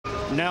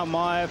Now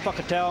mai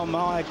whakatau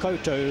mai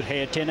koutou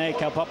he tēnei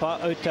ka papa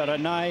utara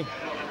nei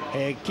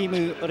he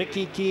kimu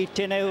riki ki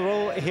tēnei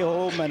ro he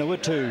o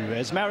Manawatu.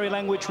 As Maori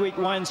Language Week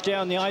winds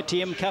down, the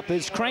ITM Cup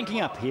is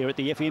cranking up here at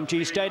the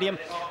FMG Stadium,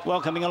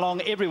 welcoming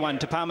along everyone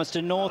to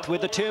Palmerston North, where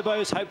the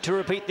Turbos hope to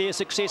repeat their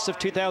success of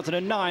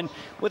 2009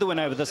 with a win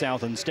over the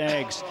Southland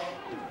Stags.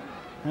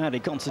 Hardy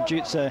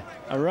constitutes a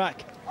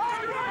ruck.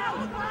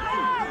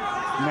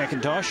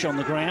 McIntosh on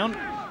the ground,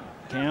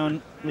 Cowan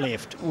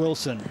left,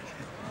 Wilson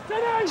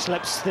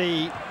slips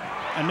the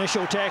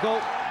initial tackle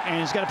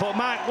and is going to put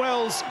Mark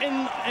Wells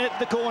in at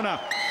the corner.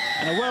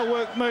 And a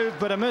well-worked move,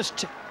 but a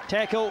missed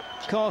tackle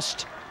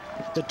cost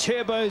the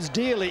Turbos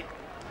dearly.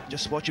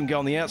 Just watch him go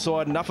on the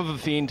outside, enough of a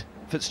fend.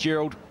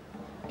 Fitzgerald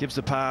gives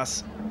the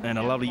pass and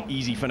a lovely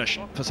easy finish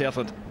for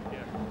Southland.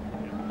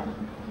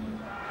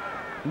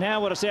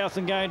 Now what are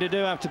Southland going to do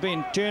after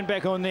being turned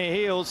back on their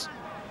heels?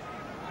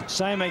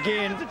 Same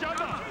again.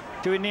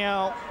 To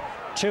now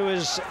to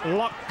his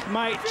lock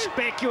mate,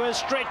 Specua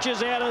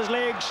stretches out his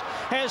legs,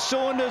 has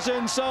Saunders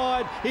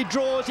inside, he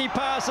draws, he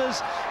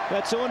passes,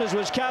 but Saunders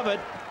was covered.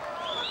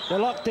 The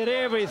lock did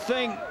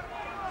everything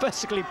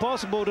physically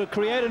possible to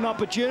create an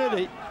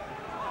opportunity.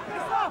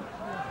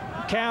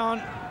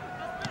 Cowan,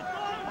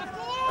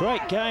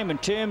 great game in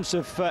terms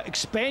of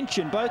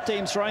expansion, both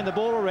teams throwing the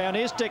ball around.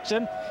 Here's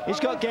Dixon, he's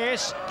got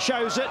gas,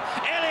 shows it.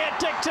 Elliot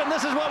Dixon,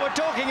 this is what we're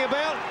talking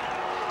about.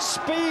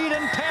 Speed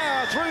and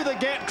power through the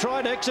gap,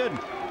 try Dixon.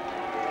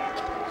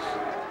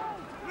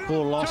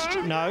 Ball lost,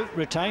 no,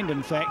 retained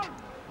in fact.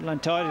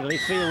 Untidily,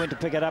 Field went to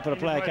pick it up and a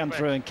player come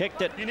through and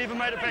kicked it. You never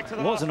made it back to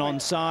the wasn't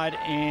onside,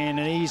 and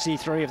an easy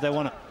three if they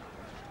want it.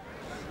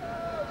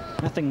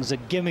 Nothing's a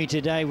gimme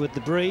today with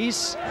the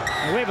breeze.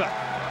 However,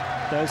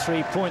 those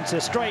 3 points are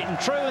straight and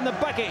true, and the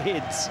bucket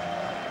heads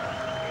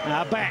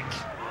are back.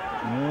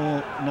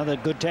 Oh, another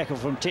good tackle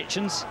from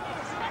Tetchens.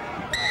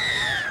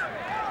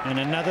 And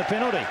another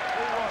penalty.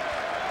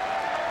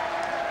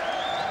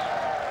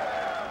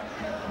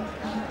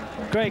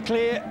 Great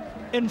clear,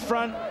 in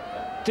front,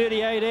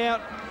 38 out,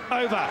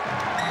 over.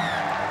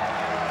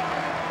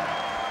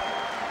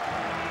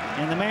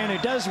 And the man who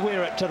does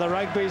wear it to the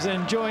rugby is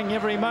enjoying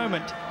every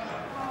moment.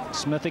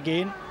 Smith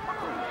again.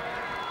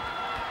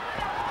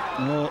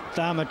 Oh,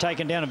 Tharma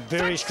taken down, a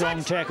very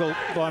strong tackle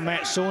by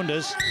Matt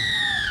Saunders.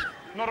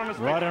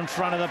 Right in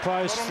front of the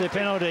post, the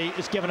penalty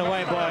is given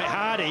away by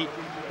Hardy.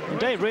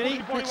 Indeed,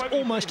 really, it's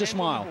almost a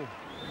smile.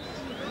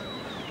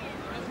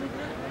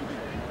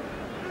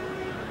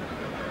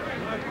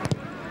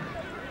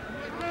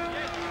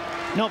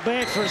 Not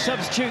bad for a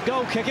substitute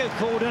goal kicker,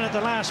 called in at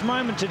the last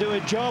moment to do a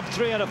job.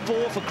 3 out of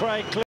 4 for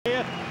Craig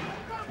Clear.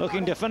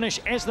 Looking to finish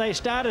as they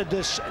started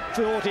this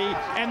 40,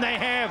 and they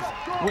have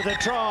with a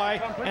try,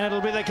 and it'll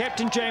be the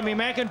captain, Jamie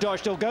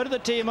McIntosh. They'll go to the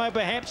TMO,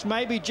 perhaps,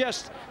 maybe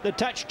just the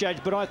touch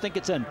judge, but I think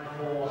it's in.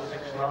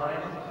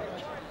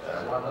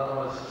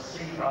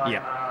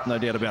 Yeah, no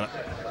doubt about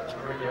it.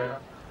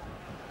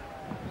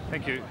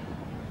 Thank you.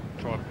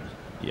 Try.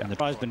 Yeah. And the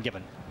try's been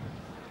given.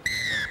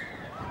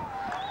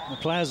 The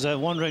players are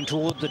wandering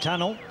toward the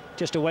tunnel,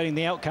 just awaiting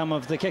the outcome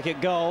of the kick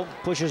at goal.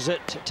 Pushes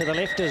it to the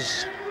left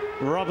as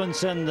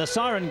Robinson. The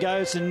siren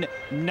goes, and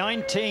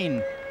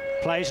 19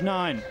 plays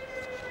 9.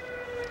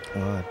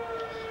 Really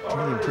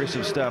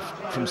impressive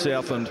stuff from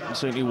Southland. It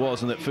certainly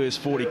was in that first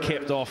 40,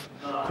 capped off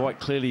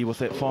quite clearly with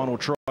that final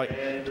try.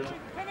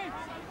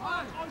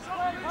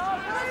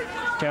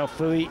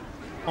 Taufui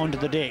onto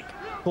the deck.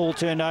 Ball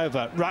turned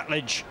over.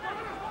 Rutledge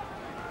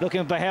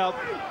looking for help.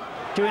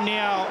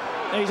 Tuiniau.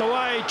 He's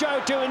away.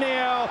 Joe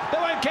Tuiniau. They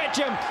won't catch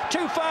him.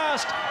 Too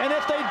fast. And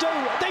if they do,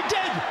 they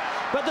did.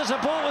 But the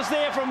support was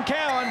there from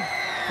Cowan.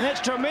 And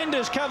that's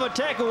tremendous cover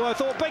tackle. I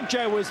thought Big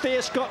Joe was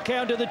there. Scott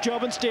Cowan did the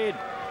job instead.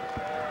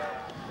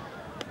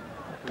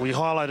 We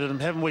highlighted him,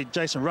 haven't we?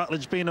 Jason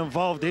Rutledge being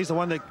involved. He's the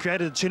one that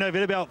created the turnover.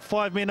 He had about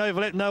 5 men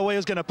overlap. No way he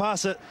was going to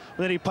pass it.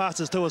 But then he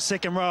passes to a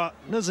second row.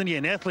 Isn't he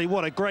an athlete?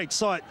 What a great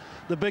sight.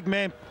 The big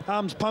man,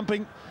 arms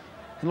pumping,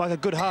 and like a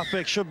good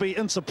halfback should be,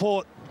 in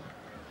support.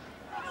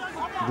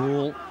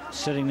 Ball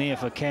sitting there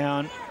for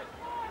Cowan.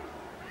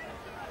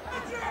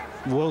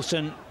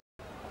 Wilson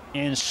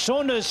and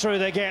Saunders through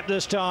the gap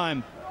this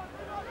time.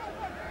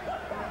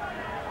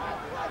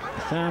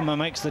 Tharma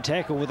makes the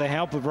tackle with the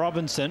help of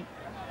Robinson.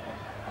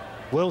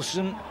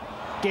 Wilson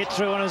gets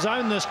through on his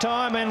own this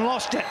time and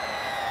lost it.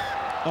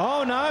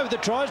 Oh no, the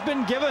try's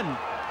been given.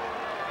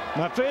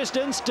 My first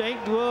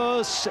instinct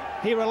was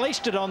he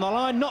released it on the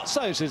line. Not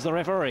so, says the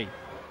referee.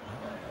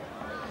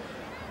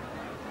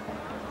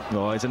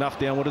 Oh, there's enough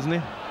downward, isn't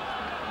there?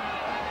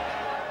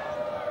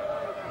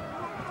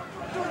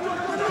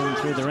 Coming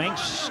through the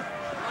ranks.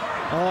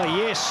 Oh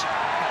yes,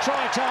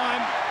 try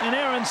time, and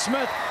Aaron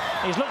Smith,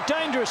 he's looked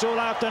dangerous all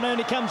afternoon.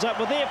 He comes up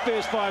with their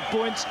first 5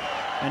 points.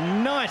 A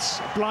nice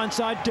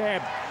blindside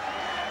dab.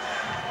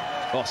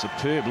 Oh,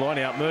 superb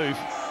line-out move.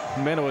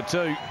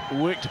 Manawatu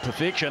worked to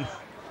perfection.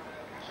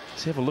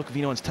 Let's have a look if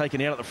anyone's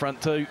taken out at the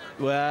front too.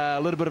 Well,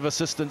 a little bit of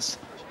assistance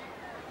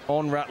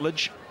on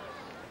Rutledge,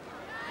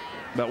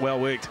 but well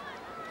worked.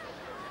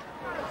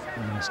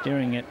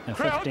 Staring at a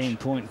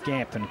 15-point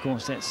gap, and of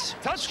course that's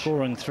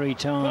scoring 3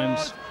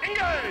 times.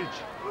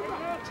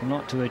 It's a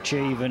lot to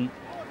achieve in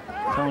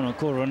final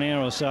quarter of an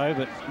hour or so,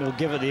 but we'll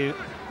give it the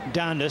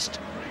darndest.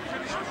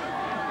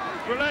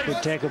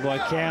 Good tackle by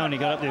Cow, and he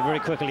got up there very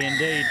quickly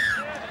indeed.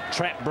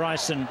 Trapped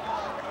Bryson,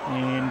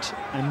 and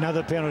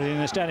another penalty, and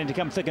they're starting to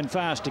come thick and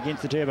fast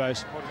against the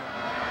Turbos.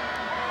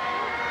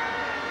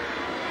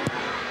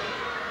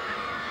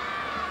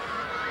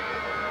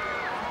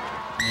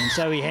 And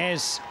so he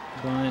has,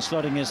 by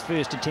slotting his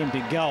first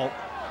attempted goal.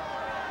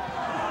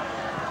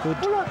 Good,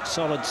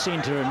 solid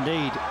centre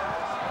indeed.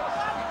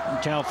 And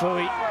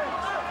Taufui,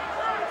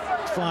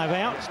 5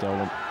 out.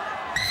 Stolen.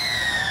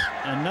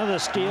 Another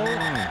steal.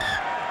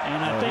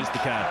 And I think the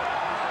card.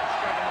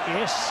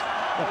 Yes,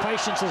 the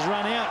patience has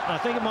run out. I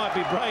think it might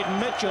be Braden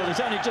Mitchell. He's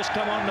only just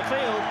come on the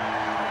field,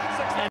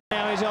 and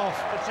now he's off.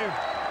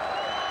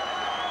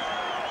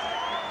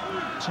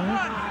 So,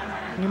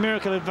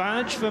 numerical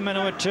advantage for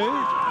Manawatu.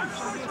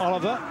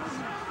 Oliver.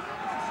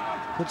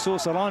 Good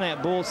source of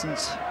line-out ball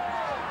since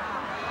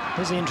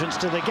his entrance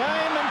to the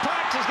game, and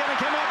Parks is going to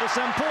come up with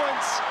some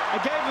points. I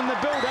gave him the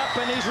build-up,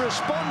 and he's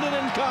responded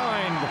in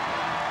kind.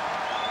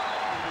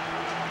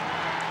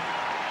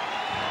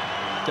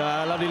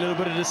 Lovely little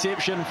bit of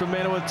deception from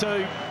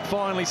Manawatu.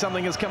 Finally,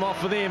 something has come off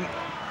for them.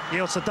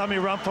 Yeah, it's a dummy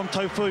run from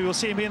Tofu. You'll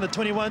see him here in the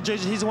 21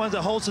 jersey. He's the one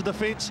that holds the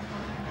defence.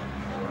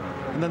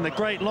 And then the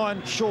great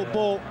line, short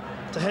ball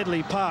to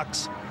Headley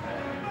Parks.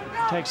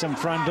 Takes him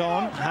front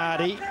on,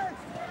 Hardy.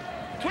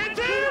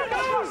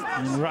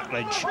 And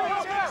Rutledge.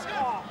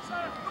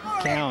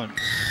 Cowan.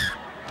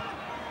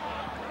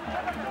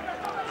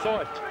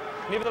 Side.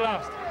 Never the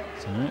last.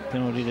 So,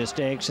 penalty to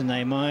Stags, and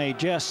they may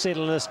just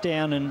settle this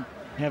down and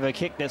have a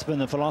kick. That's been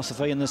the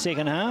philosophy in the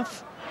second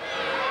half.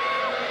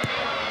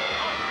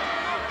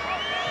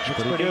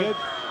 Looks pretty good.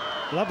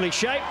 Lovely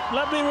shape,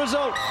 lovely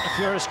result. If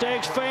you're a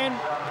Stags fan,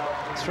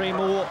 3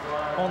 more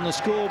on the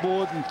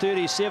scoreboard, and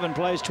 37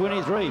 plays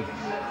 23.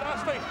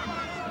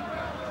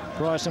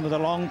 Bryson with a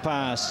long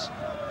pass.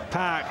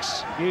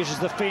 Parks uses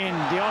the fend,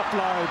 the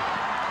offload,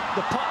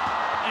 the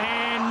pop,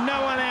 and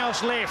no one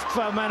else left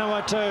for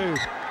Manawatu.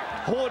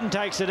 Horton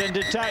takes it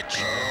into touch,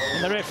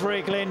 and the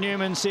referee Glenn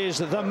Newman says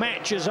that the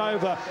match is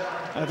over.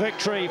 A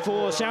victory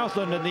for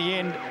Southland in the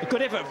end. A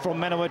good effort from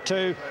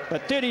Manawatu,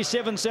 but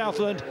 37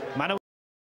 Southland.